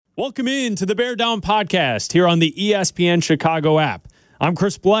Welcome in to the Bear Down Podcast here on the ESPN Chicago app. I'm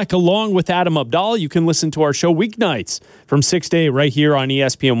Chris Black along with Adam Abdal. You can listen to our show weeknights from 6 to 8 right here on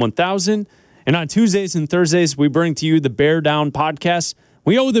ESPN 1000. And on Tuesdays and Thursdays, we bring to you the Bear Down Podcast.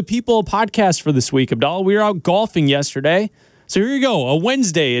 We owe the people a podcast for this week, Abdal. We were out golfing yesterday. So here you go, a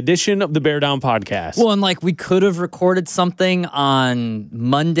Wednesday edition of the Bear Down Podcast. Well, and we could have recorded something on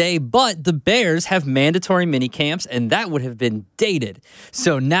Monday, but the Bears have mandatory mini camps, and that would have been dated.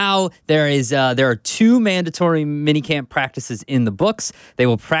 So now there are 2 mandatory mini camp practices in the books. They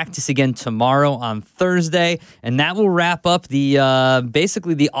will practice again tomorrow on Thursday, and that will wrap up the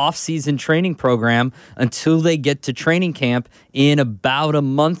basically the off-season training program until they get to training camp in about a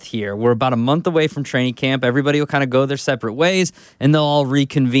month here. We're about a month away from training camp. Everybody will kind of go their separate ways, and they'll all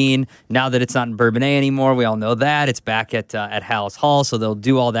reconvene now that it's not in Bourbonnais anymore. We all know that. It's back at Hallis Hall, so they'll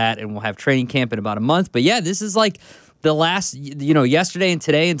do all that, and we'll have training camp in about a month. But yeah, this is like the last, yesterday and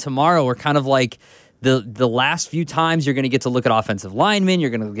today and tomorrow are kind of like the last few times you're going to get to look at offensive linemen.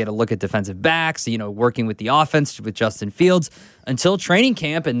 You're going to get a look at defensive backs, working with the offense with Justin Fields until training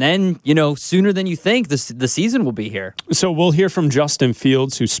camp. And then, sooner than you think, the season will be here. So we'll hear from Justin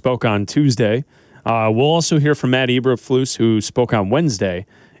Fields, who spoke on Tuesday. We'll also hear from Matt Eberflus, who spoke on Wednesday.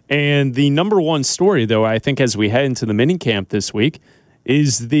 And the number one story, though, I think as we head into the minicamp this week,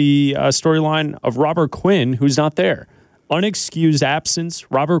 is the storyline of Robert Quinn, who's not there. Unexcused absence,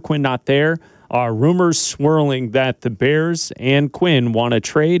 Robert Quinn not there. Rumors swirling that the Bears and Quinn want to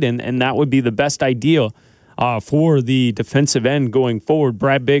trade, and that would be the best idea for the defensive end going forward.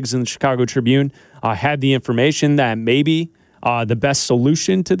 Brad Biggs in the Chicago Tribune had the information that maybe the best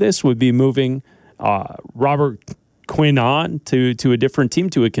solution to this would be moving Robert Quinn on to a different team,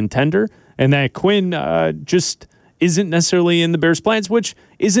 to a contender, and that Quinn just isn't necessarily in the Bears' plans, which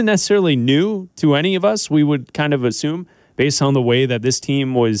isn't necessarily new to any of us. We would kind of assume, based on the way that this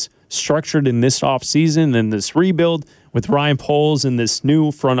team was structured in this offseason and this rebuild with Ryan Poles and this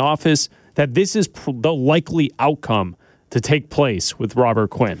new front office, that this is the likely outcome to take place with Robert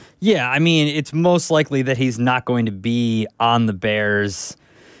Quinn. Yeah, I mean, it's most likely that he's not going to be on the Bears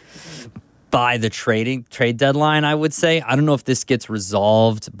by the trade deadline, I would say. I don't know if this gets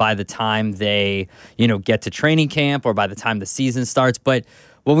resolved by the time they, get to training camp or by the time the season starts, but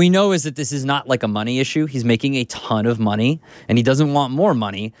what we know is that this is not like a money issue. He's making a ton of money, and he doesn't want more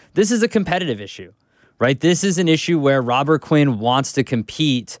money. This is a competitive issue, right? This is an issue where Robert Quinn wants to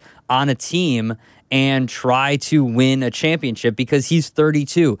compete on a team and try to win a championship because he's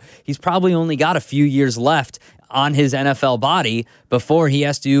 32. He's probably only got a few years left on his NFL body before he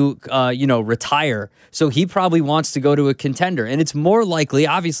has to, retire. So he probably wants to go to a contender. And it's more likely,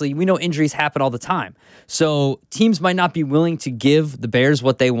 obviously, we know injuries happen all the time. So teams might not be willing to give the Bears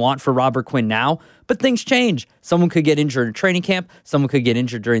what they want for Robert Quinn now, but things change. Someone could get injured in training camp. Someone could get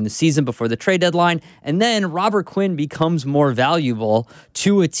injured during the season before the trade deadline. And then Robert Quinn becomes more valuable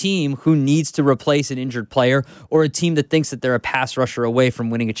to a team who needs to replace an injured player or a team that thinks that they're a pass rusher away from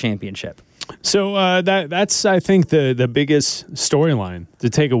winning a championship. So that's, I think, the biggest storyline to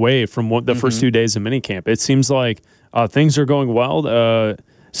take away from the first 2 days of minicamp. It seems like things are going well.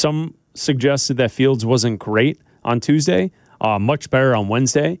 Some suggested that Fields wasn't great on Tuesday, much better on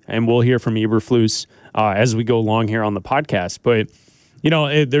Wednesday, and we'll hear from Eberflus as we go along here on the podcast. But,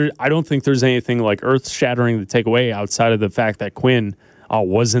 I don't think there's anything like earth-shattering to take away outside of the fact that Quinn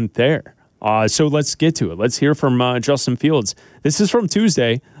wasn't there. So let's get to it. Let's hear from Justin Fields. This is from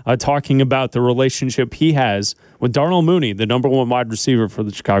Tuesday, talking about the relationship he has with Darnell Mooney, the number one wide receiver for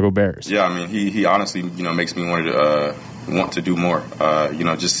the Chicago Bears. Yeah, I mean, he honestly, makes me want to do more.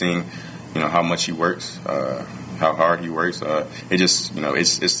 Just seeing, how much he works, how hard he works. It just,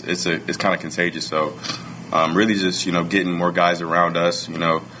 it's kind of contagious. So, really just, getting more guys around us,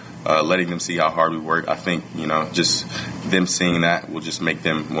 letting them see how hard we work. I think, just them seeing that will just make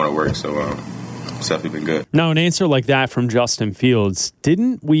them want to work. So it's definitely been good. Now, an answer like that from Justin Fields,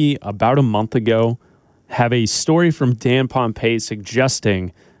 didn't we about a month ago have a story from Dan Pompei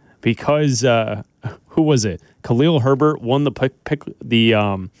suggesting because, who was it? Khalil Herbert won the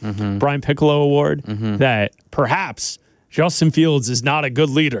Brian Piccolo Award, that perhaps Justin Fields is not a good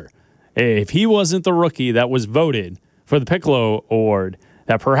leader. If he wasn't the rookie that was voted for the Piccolo Award,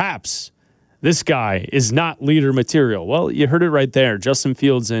 that perhaps this guy is not leader material. Well, you heard it right there. Justin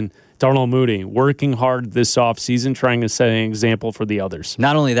Fields and Darnell Mooney working hard this offseason, trying to set an example for the others.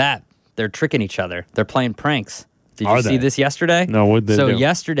 Not only that, they're tricking each other. They're playing pranks. Did you see this yesterday? No, what did they do? So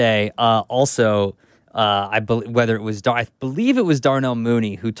yesterday, also, I believe it was Darnell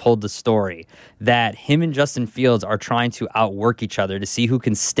Mooney who told the story that him and Justin Fields are trying to outwork each other to see who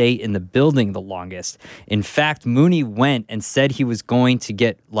can stay in the building the longest. In fact, Mooney went and said he was going to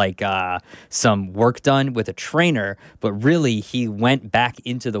get some work done with a trainer, but really he went back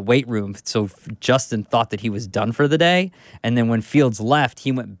into the weight room. So Justin thought that he was done for the day, and then when Fields left,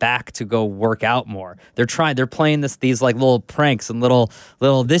 he went back to go work out more. They're playing these like little pranks and little.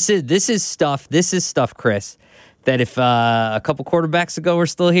 This is stuff, Chris, that if a couple quarterbacks ago were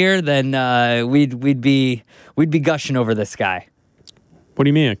still here, then we'd be gushing over this guy. What do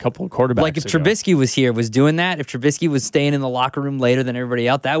you mean, a couple of quarterbacks? Like if Trubisky was here, was doing that. If Trubisky was staying in the locker room later than everybody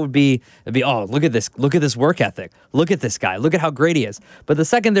else, it'd be oh, look at this work ethic. Look at this guy. Look at how great he is. But the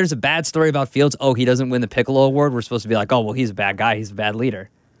second there's a bad story about Fields, oh, he doesn't win the Piccolo Award, we're supposed to be like, oh, well, he's a bad guy. He's a bad leader.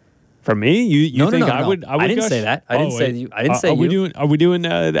 For me, you think I would? I didn't say that. I didn't say you. I didn't say you. Are we doing?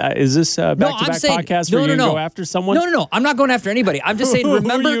 Is this back-to-back podcast where you go after someone? No. I'm not going after anybody. I'm just saying.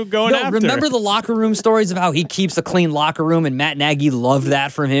 Remember, who are you going after? Remember the locker room stories of how he keeps a clean locker room, and Matt Nagy loved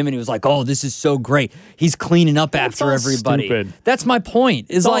that from him, and he was like, "Oh, this is so great. He's cleaning up after everybody." Stupid. That's my point.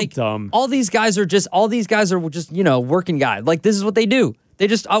 Is like dumb. all these guys are just working guys. Like this is what they do. They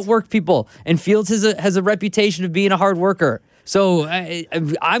just outwork people, and Fields has a reputation of being a hard worker. So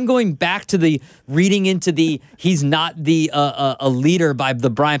I'm going back to the reading into the he's not the a leader by the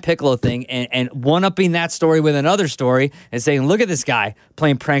Brian Piccolo thing and one-upping that story with another story and saying, look at this guy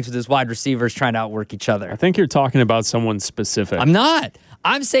playing pranks with his wide receivers trying to outwork each other. I think you're talking about someone specific. I'm not.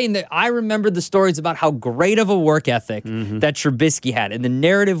 I'm saying that I remember the stories about how great of a work ethic that Trubisky had. And the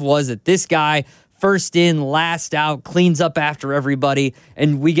narrative was that this guy, first in, last out, cleans up after everybody.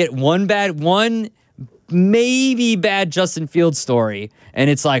 And we get one maybe bad Justin Fields story, and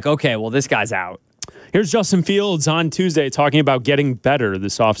it's like, okay, well, this guy's out. Here's Justin Fields on Tuesday talking about getting better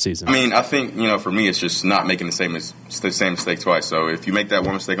this offseason. I mean, I think, for me, it's just not making the same mistake twice. So if you make that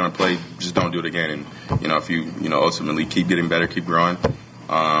one mistake on a play, just don't do it again. And, if you, ultimately keep getting better, keep growing,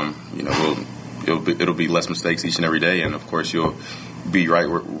 it'll be less mistakes each and every day. And, of course, you'll be right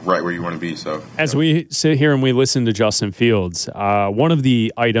where you want to be. So as we sit here and we listen to Justin Fields, one of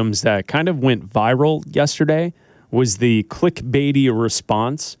the items that kind of went viral yesterday was the clickbaity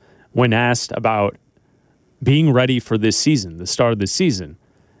response when asked about being ready for this season, the start of the season.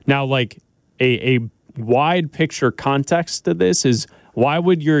 Now, like a wide picture context to this is, why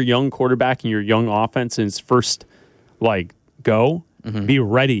would your young quarterback and your young offense in its first go be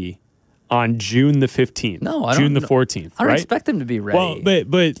ready on June the 15th? No, June the 14th. I don't right? expect them to be ready. Well,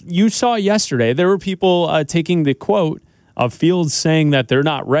 but you saw yesterday there were people taking the quote of Fields saying that they're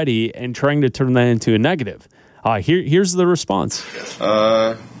not ready and trying to turn that into a negative. Here's the response.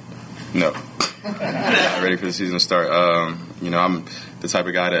 No, not ready for the season to start. I'm the type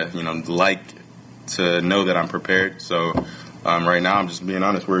of guy that like to know that I'm prepared. So right now, I'm just being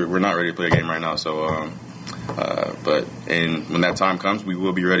honest. We're not ready to play a game right now. So. But when that time comes, we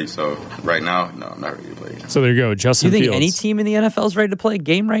will be ready. So right now, no, I'm not ready to play. So there you go, Justin Fields. Do you think any team in the NFL is ready to play a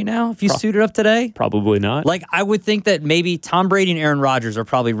game right now if you suited up today? Probably not. I would think that maybe Tom Brady and Aaron Rodgers are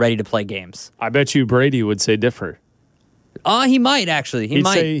probably ready to play games. I bet you Brady would say different. He might actually.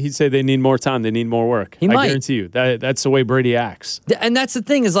 He'd say they need more time. They need more work. I guarantee you that's the way Brady acts. And that's the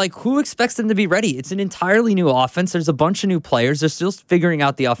thing is who expects them to be ready? It's an entirely new offense. There's a bunch of new players. They're still figuring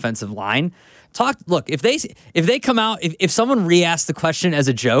out the offensive line. Look, if they come out, if someone re-asks the question as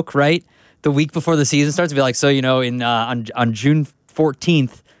a joke, right, the week before the season starts, to be like, so on June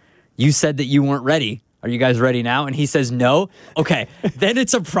 14th, you said that you weren't ready. Are you guys ready now? And he says no. Okay, then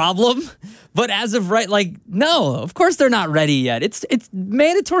it's a problem. But as of no, of course they're not ready yet. It's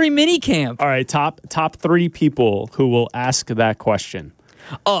mandatory mini camp. All right, top 3 people who will ask that question.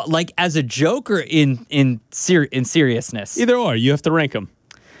 As a joke or in seriousness? Either or. You have to rank them.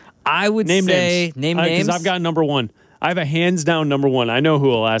 I would name names. Because I've got number 1. I have a hands down number 1. I know who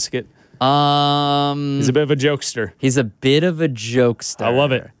will ask it. He's a bit of a jokester. I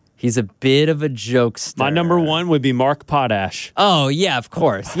love it. He's a bit of a jokester. My number 1 would be Mark Potash. Oh, yeah, of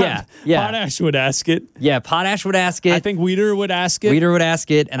course. Yeah. Potash would ask it. Yeah, Potash would ask it. I think Weeder would ask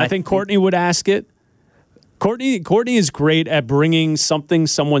it. And I think Courtney would ask it. Courtney is great at bringing something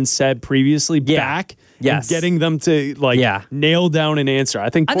someone said previously back. Yes. And getting them to nail down an answer. I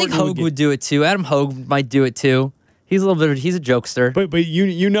think Hogue would do it too. Adam Hogue might do it too. He's a jokester. But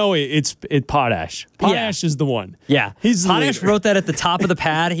it's Potash. Potash is the one. Yeah. Potash wrote that at the top of the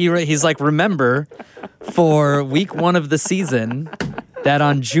pad. He's like, remember, for week 1 of the season, that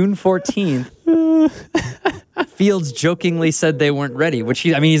on June 14th, Fields jokingly said they weren't ready, which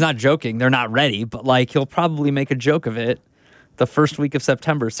he's not joking. They're not ready, but he'll probably make a joke of it. the first week of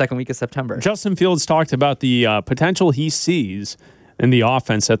September, second week of September. Justin Fields talked about the potential he sees in the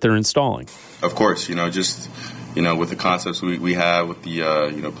offense that they're installing. Of course, just with the concepts we have, with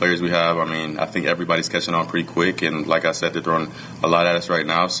the players we have. I mean, I think everybody's catching on pretty quick, and like I said, they're throwing a lot at us right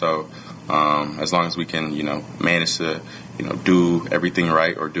now. So as long as we can manage to do everything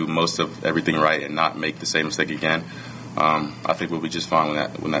right, or do most of everything right, and not make the same mistake again, I think we'll be just fine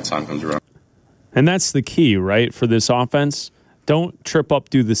when that time comes around. And that's the key, right, for this offense. Don't trip up,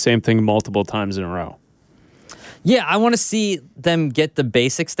 do the same thing multiple times in a row. Yeah, I want to see them get the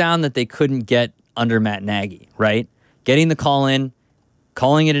basics down that they couldn't get under Matt Nagy, right? Getting the call in,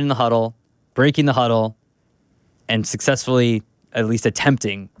 calling it in the huddle, breaking the huddle, and successfully at least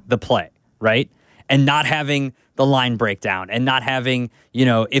attempting the play, right? And not having the line breakdown, and not having,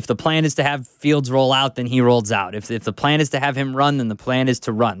 if the plan is to have Fields roll out, then he rolls out. If the plan is to have him run, then the plan is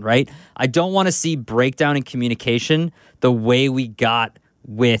to run, right? I don't want to see breakdown in communication the way we got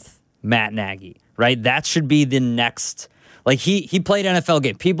with Matt Nagy, right? That should be the next. Like, he played NFL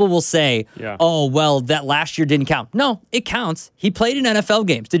game. People will say, oh, well, that last year didn't count. No, it counts. He played in NFL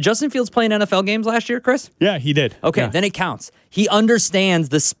games. Did Justin Fields play in NFL games last year, Chris? Yeah, he did. Okay, then it counts. He understands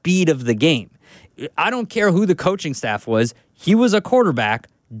the speed of the game. I don't care who the coaching staff was. He was a quarterback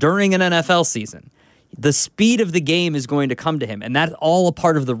during an NFL season. The speed of the game is going to come to him, and that's all a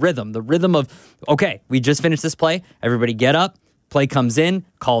part of the rhythm of, okay, we just finished this play. Everybody get up. Play comes in,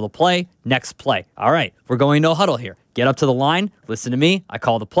 call the play, next play. All right, we're going no huddle here. Get up to the line, listen to me, I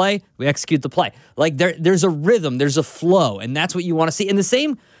call the play, we execute the play. Like, there's a rhythm, there's a flow, and that's what you want to see. And the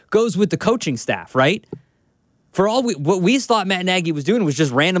same goes with the coaching staff, right? For all what we thought Matt Nagy was doing was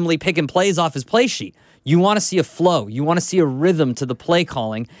just randomly picking plays off his play sheet. You want to see a flow. You want to see a rhythm to the play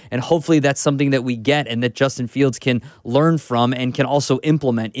calling, and hopefully that's something that we get and that Justin Fields can learn from and can also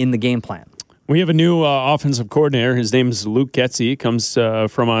implement in the game plan. We have a new offensive coordinator. His name is Luke Getsy. Comes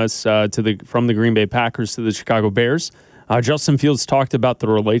from us from the Green Bay Packers to the Chicago Bears. Justin Fields talked about the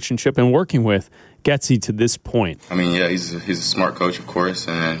relationship and working with Getsy to this point. I mean, yeah, he's a smart coach, of course,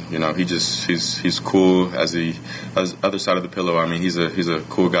 and he's cool as the other side of the pillow. I mean, he's a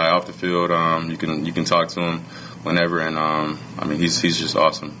cool guy off the field. You can talk to him whenever, and I mean, he's just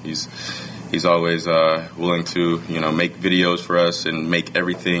awesome. He's always willing to make videos for us and make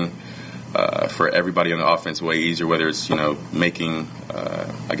everything for everybody on the offense way easier, whether it's making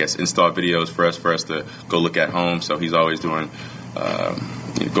install videos for us to go look at home. So he's always doing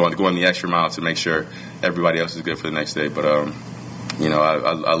going the extra mile to make sure everybody else is good for the next day. But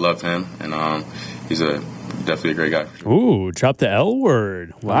I love him, and he's definitely a great guy. Ooh, drop the L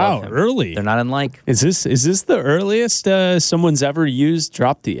word. Wow, early. They're not unlike. Is this the earliest someone's ever used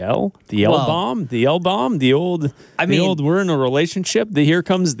drop the L? The L bomb? The L bomb? The old we're in a relationship. Here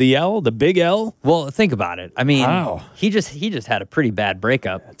comes the L, the big L. Well, think about it. I mean, he just had a pretty bad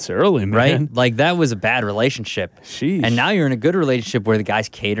breakup. It's early, man. Right? Like, that was a bad relationship. Sheesh. And now you're in a good relationship where the guy's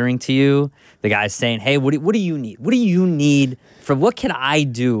catering to you. The guy's saying, "Hey, what do you need? What do you need from what can I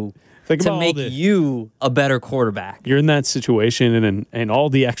do to make you a better quarterback?" You're in that situation, and all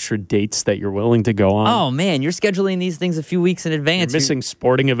the extra dates that you're willing to go on. Oh, man, you're scheduling these things a few weeks in advance. You're missing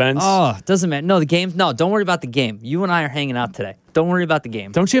sporting events. Oh, doesn't matter. No, the game. No, don't worry about the game. You and I are hanging out today. Don't worry about the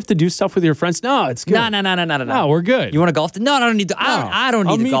game. Don't you have to do stuff with your friends? No, it's good. No. No, we're good. You want to golf? No, I don't need to. I don't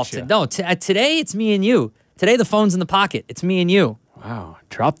need to golf. No, today it's me and you. Today the phone's in the pocket. It's me and you. Wow,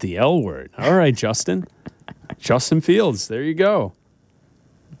 drop the L word. All right, Justin. Justin Fields. There you go.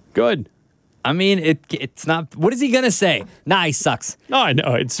 Good. I mean, it's not. What is he gonna say? Nah, he sucks. No, I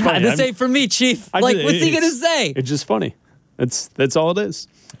know it's funny. The same for me, Chief. What's he gonna say? It's just funny. That's all it is.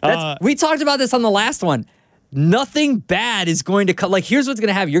 We talked about this on the last one. Nothing bad is going to come. Like, here's what's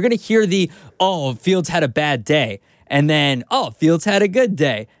gonna happen. You're gonna hear Fields had a bad day, and then Fields had a good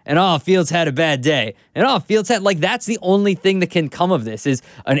day, and Fields had a bad day, and Fields had that's the only thing that can come of this is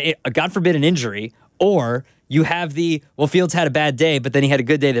God forbid an injury, or you have Fields had a bad day, but then he had a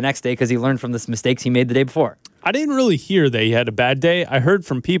good day the next day because he learned from the mistakes he made the day before. I didn't really hear that he had a bad day. I heard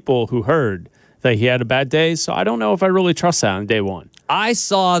from people who heard that he had a bad day, so I don't know if I really trust that on day one. I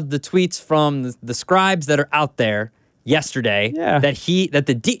saw the tweets from the scribes that are out there yesterday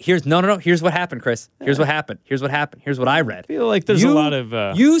here's what happened, Chris. Here's what happened. Here's what I read. I feel like there's a lot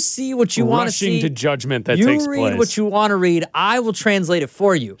of you see what you want to see. Rushing to judgment that takes place. You read what you want to read. I will translate it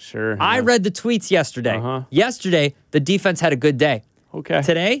for you. Sure. Yeah. I read the tweets yesterday. Yesterday, the defense had a good day. Okay.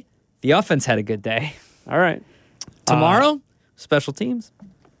 Today, the offense had a good day. All right. Tomorrow, special teams.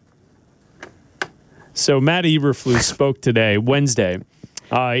 So Matt Eberflus spoke today, Wednesday.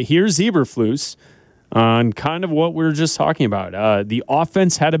 Here's Eberflus on kind of what we were just talking about. The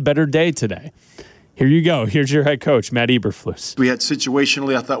offense had a better day today. Here you go. Here's your head coach, Matt Eberflus. We had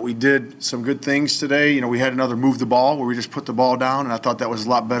situationally, I thought we did some good things today. We had another move the ball where we just put the ball down, and I thought that was a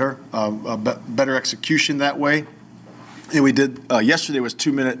lot better, better execution that way. And we did, yesterday was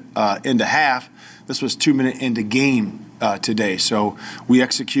 2 minute into half. This was 2 minute into game today. So we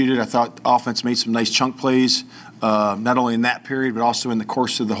executed. I thought offense made some nice chunk plays, not only in that period, but also in the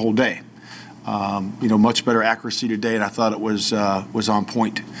course of the whole day. Much better accuracy today, and I thought it was on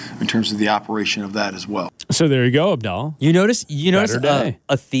point in terms of the operation of that as well. So there you go, Abdal. You notice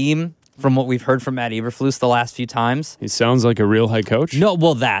a theme from what we've heard from Matt Eberflus the last few times? He sounds like a real head coach. No,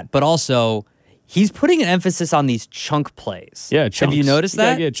 well, but also he's putting an emphasis on these chunk plays. Yeah, chunks. Have you noticed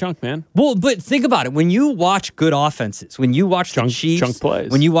that? Yeah, chunk, man. Well, but think about it. When you watch good offenses, when you watch the Chiefs, chunk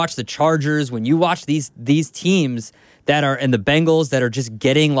plays. When you watch the Chargers, when you watch these teams that are, and the Bengals that are just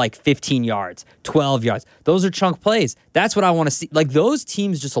getting like 15 yards, 12 yards, those are chunk plays. That's what I want to see. Like, those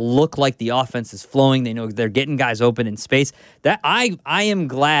teams just look like the offense is flowing. They know they're getting guys open in space. That I am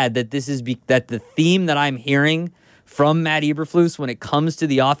glad that this is that the theme that I'm hearing from Matt Eberflus when it comes to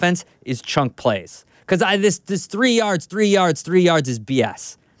the offense is chunk plays. Because this 3 yards is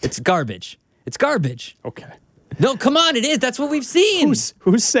BS. It's garbage. It's garbage. Okay. No, come on, it is. That's what we've seen.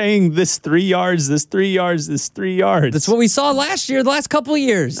 Who's saying this 3 yards, this 3 yards, this 3 yards? That's what we saw last year, the last couple of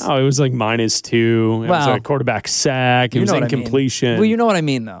years. No, it was like -2. It was a quarterback sack. It was incompletion. I mean. Well, you know what I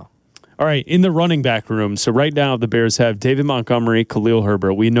mean, though. All right, in the running back room. So right now the Bears have David Montgomery, Khalil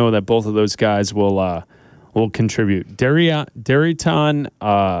Herbert. We know that both of those guys will contribute. Dariton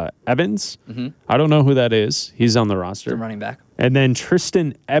Evans. Mm-hmm. I don't know who that is. He's on the roster. The running back. And then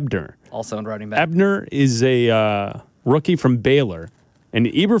Tristan Ebner. Also in running back. Ebner is a rookie from Baylor. And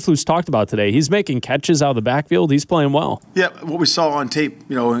Eberflus talked about today. He's making catches out of the backfield. He's playing well. Yeah, what we saw on tape,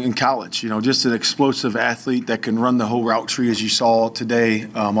 in college, just an explosive athlete that can run the whole route tree, as you saw today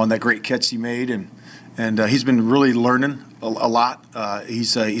on that great catch he made. And he's been really learning a lot.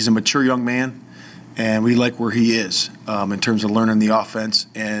 He's a mature young man. And we like where he is in terms of learning the offense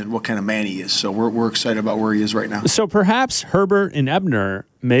and what kind of man he is. So we're excited about where he is right now. So perhaps Herbert and Ebner,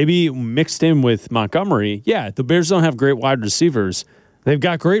 maybe mixed in with Montgomery. Yeah, the Bears don't have great wide receivers. They've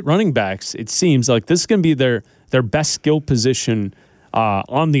got great running backs. It seems like this is going to be their best skill position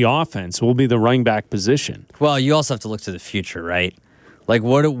on the offense will be the running back position. Well, you also have to look to the future, right? Like,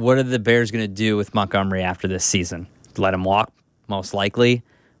 what are the Bears going to do with Montgomery after this season? Let him walk, most likely.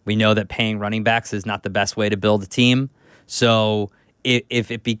 We know that paying running backs is not the best way to build a team. So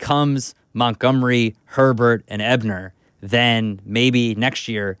if it becomes Montgomery, Herbert, and Ebner, then maybe next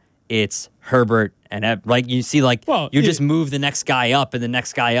year it's Herbert and you see, you just move the next guy up and the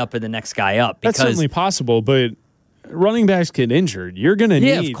next guy up and the next guy up. That's certainly possible, but running backs get injured. You're going to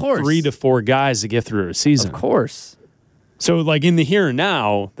need 3 to 4 guys to get through a season. Of course. So, in the here and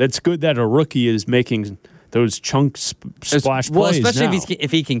now, that's good that a rookie is making those chunk splash plays. Well, especially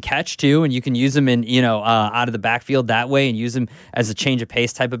if he can catch too, and you can use him in out of the backfield that way, and use him as a change of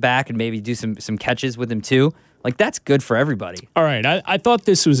pace type of back, and maybe do some catches with him too. That's good for everybody. All right, I thought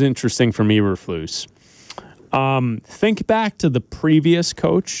this was interesting from Eberflus. Think back to the previous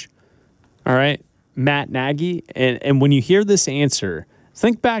coach. All right, Matt Nagy, and when you hear this answer,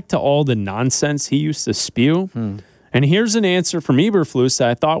 think back to all the nonsense he used to spew. And here's an answer from Eberflus that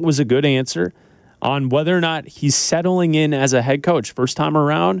I thought was a good answer on whether or not he's settling in as a head coach. First time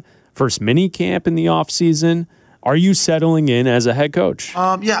around, first mini camp in the offseason. Are you settling in as a head coach?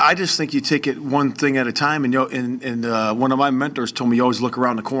 Yeah, I just think you take it one thing at a time. And one of my mentors told me you always look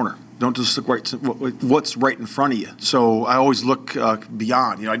around the corner. Don't just look what's right in front of you. So I always look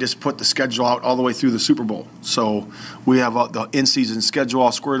beyond. I just put the schedule out all the way through the Super Bowl. So we have the in-season schedule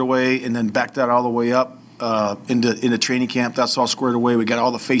all squared away, and then back that all the way up. Into training camp, that's all squared away. We got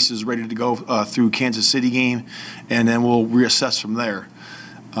all the faces ready to go through Kansas City game, and then we'll reassess from there.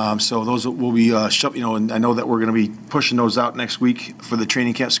 So those will be and I know that we're going to be pushing those out next week for the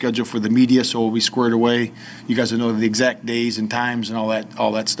training camp schedule for the media, so we'll be squared away. You guys will know the exact days and times and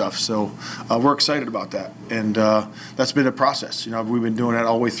all that stuff. So we're excited about that, and that's been a process. We've been doing that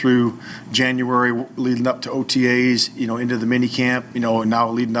all the way through January, leading up to OTAs, into the mini camp, and now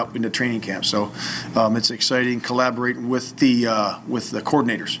leading up into training camp. So it's exciting collaborating with the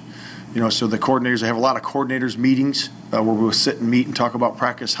coordinators. So the coordinators, I have a lot of coordinators meetings where we'll sit and meet and talk about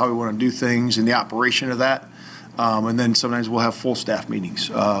practice, how we want to do things, and the operation of that. And then sometimes we'll have full staff meetings.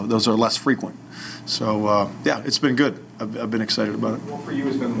 Those are less frequent. So, it's been good. I've been excited about it. What for you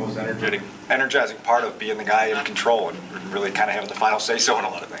has been the most energizing part of being the guy in control and really kind of having the final say-so in a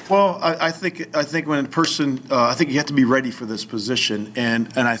lot of things? Well, I think when a person, I think you have to be ready for this position, and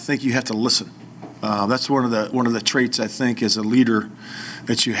I think you have to listen That's one of the traits I think as a leader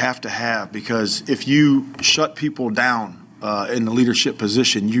that you have to have, because if you shut people down in the leadership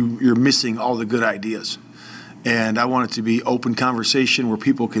position, you're missing all the good ideas. And I want it to be open conversation where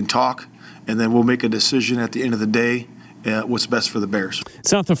people can talk, and then we'll make a decision at the end of the day what's best for the Bears.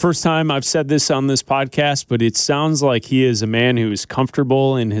 It's not the first time I've said this on this podcast, but it sounds like he is a man who is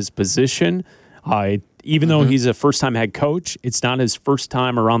comfortable in his position. Even though he's a first-time head coach, it's not his first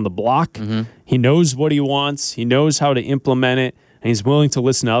time around the block. He knows what he wants. He knows how to implement it, and he's willing to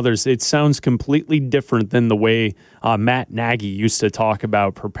listen to others. It sounds completely different than the way Matt Nagy used to talk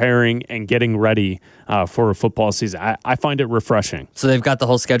about preparing and getting ready for a football season. I find it refreshing. So they've got the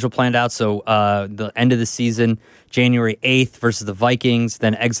whole schedule planned out. So the end of the season, January 8th versus the Vikings,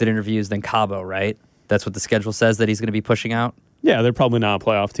 then exit interviews, then Cabo, right? That's what the schedule says that he's going to be pushing out? Yeah, they're probably not a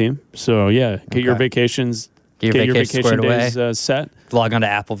playoff team. So, yeah, get your vacations. Get your vacation days set. Log on to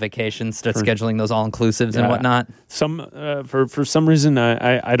Apple Vacations, start scheduling those all-inclusives and whatnot. For some reason,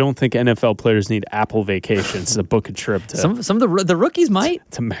 I don't think NFL players need Apple Vacations to book a trip to. Some of the rookies might.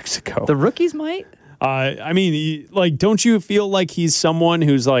 To Mexico. The rookies might. I mean, don't you feel like he's someone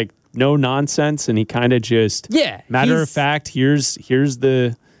who's like no nonsense and he kind of just matter of fact, here's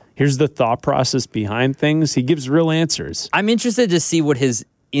the thought process behind things. He gives real answers. I'm interested to see what his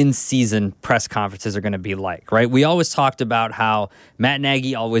in-season press conferences are going to be like, right? We always talked about how Matt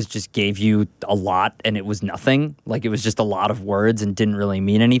Nagy always just gave you a lot and it was nothing. Like it was just a lot of words and didn't really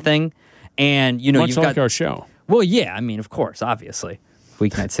mean anything. And, you know, much like our show. Well, yeah, I mean, of course, obviously.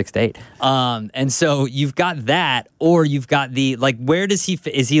 Weeknight 6 to 8. And so you've got that, or you've got the, like, where does he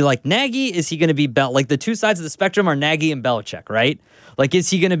fit? Is he like Nagy? Is he going to be like the two sides of the spectrum are Nagy and Belichick, right? Like, is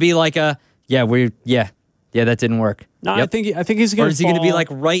he going to be like that didn't work. No, yep. I think he's going to. Or is he going to be like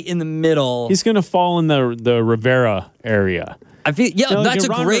right in the middle? He's going to fall in the Rivera area. I feel that's a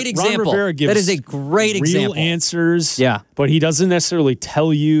great example. That is a great example. Real answers. Yeah, but he doesn't necessarily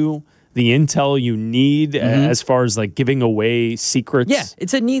tell you the intel you need as far as like giving away secrets. Yeah,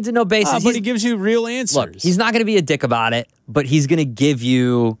 it's a need to know basis. But he gives you real answers. Look, he's not going to be a dick about it, but he's going to give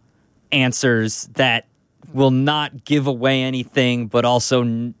you answers that will not give away anything, but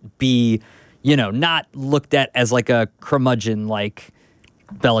also be, not looked at as like a curmudgeon like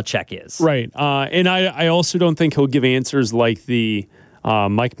Belichick is. Right. And I also don't think he'll give answers like the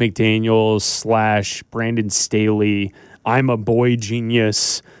Mike McDaniels / Brandon Staley, I'm a boy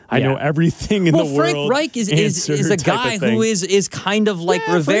genius. I know everything in the world. Frank Reich is a guy who is kind of like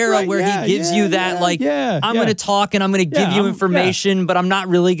Rivera, where he gives you that I'm going to talk and I'm going to give you information, but I'm not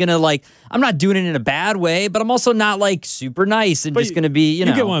really going to I'm not doing it in a bad way, but I'm also not like super nice and just going to be, You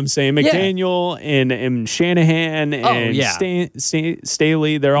get what I'm saying? McDaniel and Shanahan and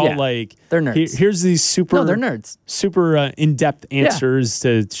Staley, they're all like, they're nerds. Here's these super, they're nerds. Super in-depth answers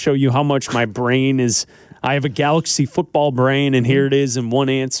to show you how much my brain is. I have a galaxy football brain, and here it is in one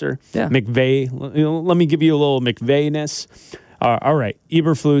answer. Yeah. McVay. Let me give you a little McVay-ness. All right.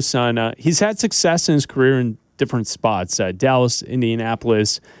 Eberflus, he's had success in his career in different spots. Dallas,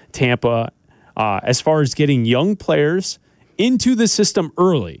 Indianapolis, Tampa. As far as getting young players into the system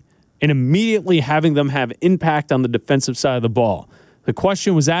early and immediately having them have impact on the defensive side of the ball. The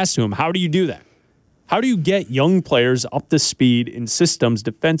question was asked to him, how do you do that? How do you get young players up to speed in systems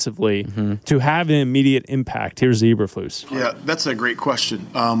defensively to have an immediate impact? Here's the Eberflus. Yeah, that's a great question.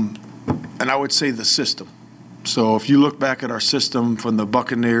 And I would say the system. So if you look back at our system from the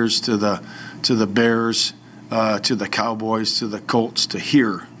Buccaneers to the Bears, to the Cowboys, to the Colts, to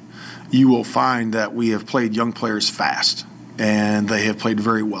here, you will find that we have played young players fast, and they have played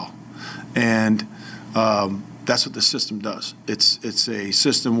very well. And that's what the system does. It's a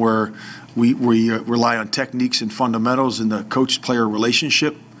system where we rely on techniques and fundamentals in the coach-player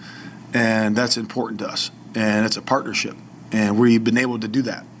relationship, and that's important to us. And it's a partnership, and we've been able to do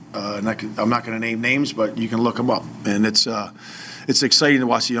that. And I'm not going to name names, but you can look them up. And it's exciting to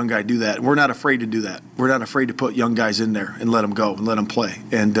watch a young guy do that. And we're not afraid to do that. We're not afraid to put young guys in there and let them go and let them play.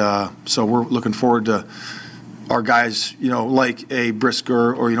 And so we're looking forward to our guys, like a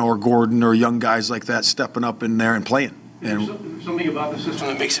Brisker or Gordon or young guys like that stepping up in there and playing. And something about the system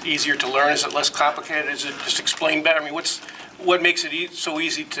that makes it easier to learn? Is it less complicated? Is it just explained better? I mean, what makes it so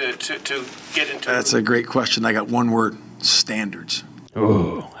easy to get into? That's a great question. I got one word: standards.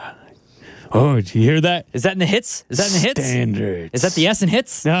 Oh, did you hear that? Is that in the hits? Standards. Is that the S in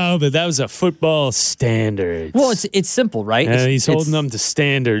hits? No, but that was a football standards. Well, it's simple, right? He's holding them to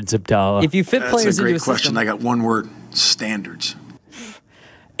standards, Abdallah. If you fit players into a system. That's a great question. I got one word: standards.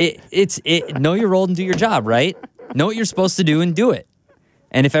 It's know your role and do your job, right? Know what you're supposed to do and do it.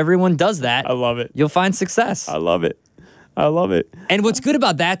 And if everyone does that, I love it. You'll find success. I love it. I love it. And what's good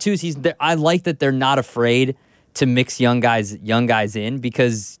about that too is I like that they're not afraid to mix young guys in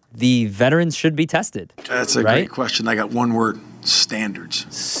because the veterans should be tested. That's a right? great question. I got one word: standards.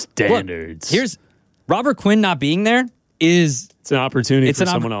 Standards. Look, here's Robert Quinn not being there is it's an opportunity for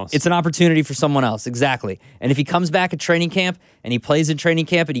someone else. It's an opportunity for someone else, exactly. And if he comes back at training camp and he plays in training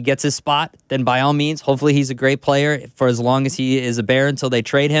camp and he gets his spot, then by all means, hopefully he's a great player for as long as he is a Bear until they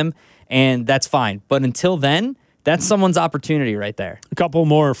trade him, and that's fine. But until then, that's someone's opportunity right there. A couple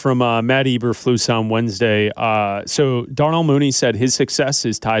more from Matt Eberflus on Wednesday. So Darnell Mooney said his success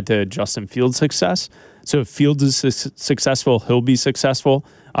is tied to Justin Fields' success. So if Fields is successful, he'll be successful.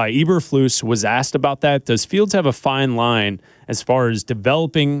 Eberflus was asked about that. Does Fields have a fine line as far as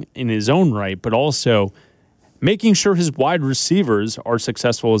developing in his own right, but also making sure his wide receivers are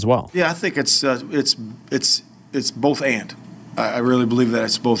successful as well? Yeah, I think it's both and. I really believe that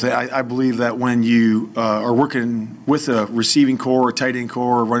it's both. I believe that when you are working with a receiving core, a tight end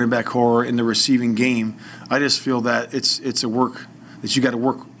core, running back core in the receiving game, I just feel that it's a work that you got to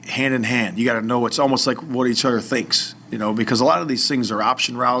work hand in hand. You got to know it's almost like what each other thinks, because a lot of these things are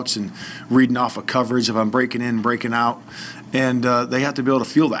option routes and reading off of coverage if I'm breaking in, breaking out, and they have to be able to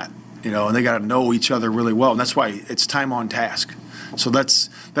feel that, and they got to know each other really well, and that's why it's time on task. So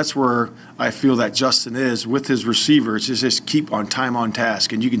that's where I feel that Justin is with his receivers, is just keep on time on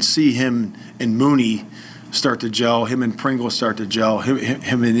task. And you can see him and Mooney start to gel, him and Pringle start to gel,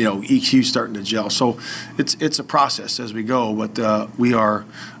 him and EQ starting to gel. So it's a process as we go, but we are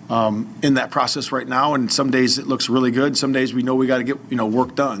in that process right now. And some days it looks really good. Some days we know we got to get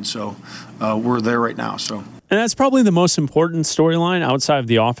work done. So we're there right now. So. And that's probably the most important storyline outside of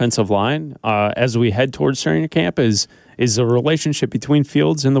the offensive line as we head towards training camp is the relationship between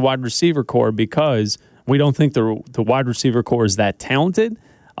Fields and the wide receiver core, because we don't think the wide receiver core is that talented,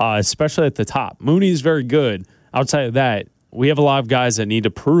 especially at the top. Mooney's very good. Outside of that, we have a lot of guys that need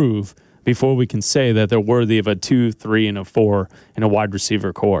to prove before we can say that they're worthy of a 2, 3, and a 4 in a wide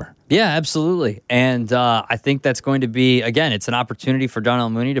receiver core. Yeah, absolutely. And I think that's going to be, again, it's an opportunity for Darnell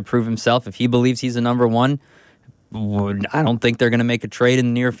Mooney to prove himself. If he believes he's a number one, I don't think they're going to make a trade in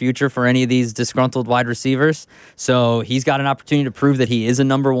the near future for any of these disgruntled wide receivers. So he's got an opportunity to prove that he is a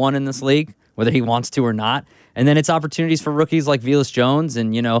number one in this league, whether he wants to or not. And then it's opportunities for rookies like Velus Jones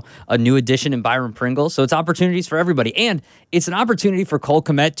and, a new addition in Byron Pringle. So it's opportunities for everybody. And it's an opportunity for Cole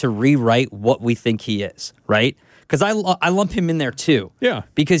Kmet to rewrite what we think he is, right? Because I lump him in there too. Yeah.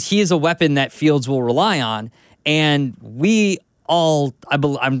 Because he is a weapon that Fields will rely on. And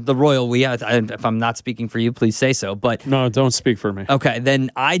I'm the royal if I'm not speaking for you, please say so. But no, don't speak for me. Okay, then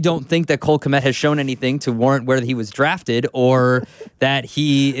I don't think that Cole Kmet has shown anything to warrant where he was drafted or that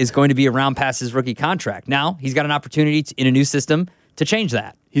he is going to be around past his rookie contract. Now, he's got an opportunity in a new system to change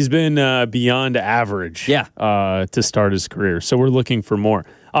that. He's been beyond average to start his career, so we're looking for more.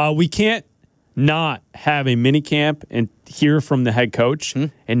 We can't not have a mini camp and hear from the head coach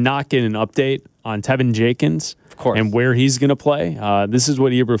and not get an update on Tevin Jenkins and where he's going to play. This is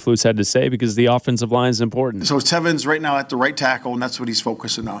what Eberflus had to say because the offensive line is important. So Tevin's right now at the right tackle, and that's what he's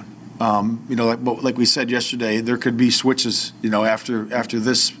focusing on. Like we said yesterday, there could be switches, after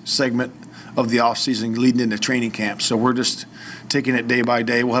this segment of the offseason leading into training camp. So we're just taking it day by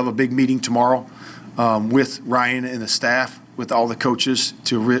day. We'll have a big meeting tomorrow with Ryan and the staff, with all the coaches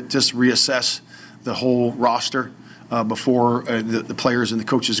to just reassess the whole roster before the players and the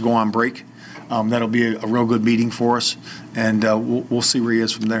coaches go on break. That'll be a real good meeting for us, and we'll see where he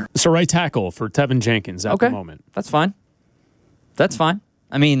is from there. So right tackle for Tevin Jenkins at the moment. That's fine.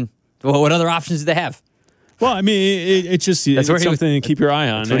 I mean, what other options do they have? Well, I mean, it's just it's something to keep your eye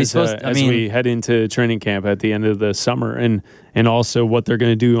on as we head into training camp at the end of the summer, and also what they're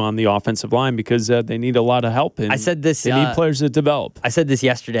going to do on the offensive line because they need a lot of help. And I said this. They need players to develop. I said this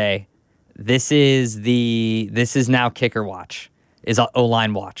yesterday. This is now kicker watch. Is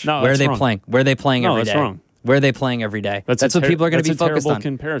O-line watch. No, where are they wrong. playing? Where are they playing every day? No, that's wrong. Where are they playing every day? That's what people are going to be focused on.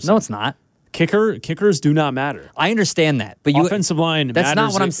 Comparison. No, it's not. Kickers do not matter. I understand that, but offensive line. That's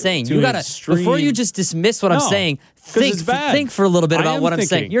not what I'm saying. You gotta before you just dismiss what I'm saying. Think for a little bit about what I'm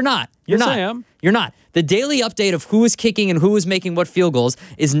saying. You're not. I am. You're not. The daily update of who is kicking and who is making what field goals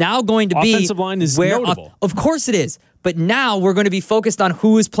is now going to be offensive line is notable. Of course it is. But now we're going to be focused on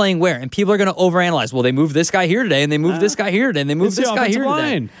who is playing where, and people are going to overanalyze. Well, they moved this guy here today, and they moved this guy here today, and they moved this guy here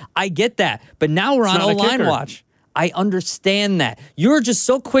today. I get that, but now we're on O-line watch. I understand that. You're just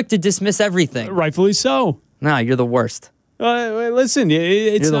so quick to dismiss everything. Rightfully so. Nah, you're the worst. Listen,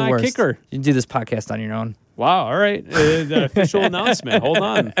 it's not a kicker. You can do this podcast on your own. Wow. All right. The official announcement. Hold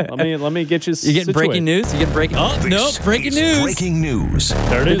on. Let me get you. You getting breaking news? You getting breaking? Oh no! Breaking news! Breaking news.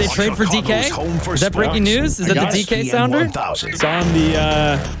 There it Did they is. trade for DK? Is that breaking news? Is that the DK sounder?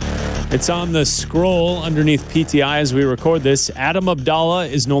 It's on the scroll underneath PTI as we record this. Adam Abdallah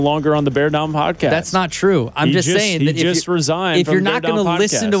is no longer on the Bear Down podcast. That's not true. I'm just saying that if if you're not going to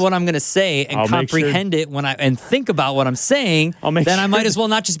listen to what I'm going to say and comprehend it and think about what I'm saying, then I might as well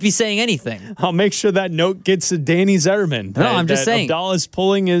not just be saying anything. I'll make sure that note gets to Danny Zetterman. No, I'm just saying. Abdallah's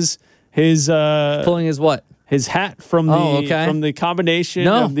pulling his pulling his what? His hat from the combination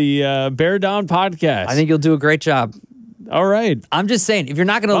of the Bear Down podcast. I think you'll do a great job. All right. I'm just saying, if you're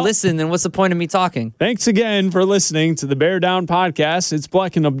not going to listen, then what's the point of me talking? Thanks again for listening to the Bear Down podcast. It's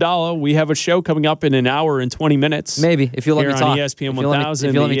Bleck and Abdallah. We have a show coming up in an hour and 20 minutes. Maybe, if you let me talk. Here on ESPN 1000,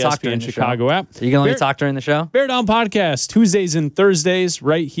 if you let me the talk during ESPN the Chicago show. app. Are you going to let me talk during the show? Bear Down podcast, Tuesdays and Thursdays,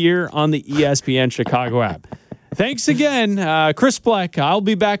 right here on the ESPN Chicago app. Thanks again, Chris Bleck. I'll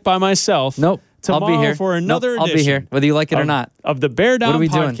be back by myself. Nope. Tomorrow I'll be here for another edition. I'll be here, whether you like it or not. Of the Bear Down What are we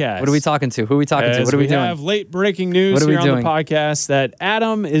podcast. doing? What are we talking to? Who are we talking to? What are we doing? We have late breaking news here on the podcast that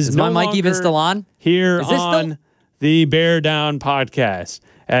Adam is no my mic even still on? Here on the Bear Down podcast,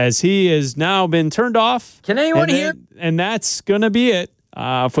 as he has now been turned off. Can anyone hear? And that's going to be it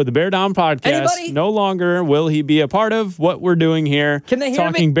for the Bear Down podcast. Anybody? No longer will he be a part of what we're doing here. Can they hear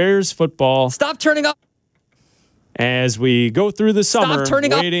me? Talking Bears football. Stop turning up. As we go through the summer,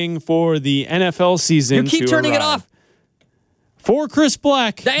 waiting for the NFL season to You keep turning it off. For Chris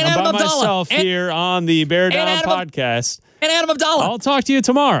Bleck, And I'm Adam by Abdallah. myself here on the Bear Down Adam podcast. And Adam Abdallah. I'll talk to you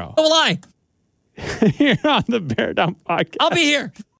tomorrow. So will I. Here on the Bear Down podcast. I'll be here.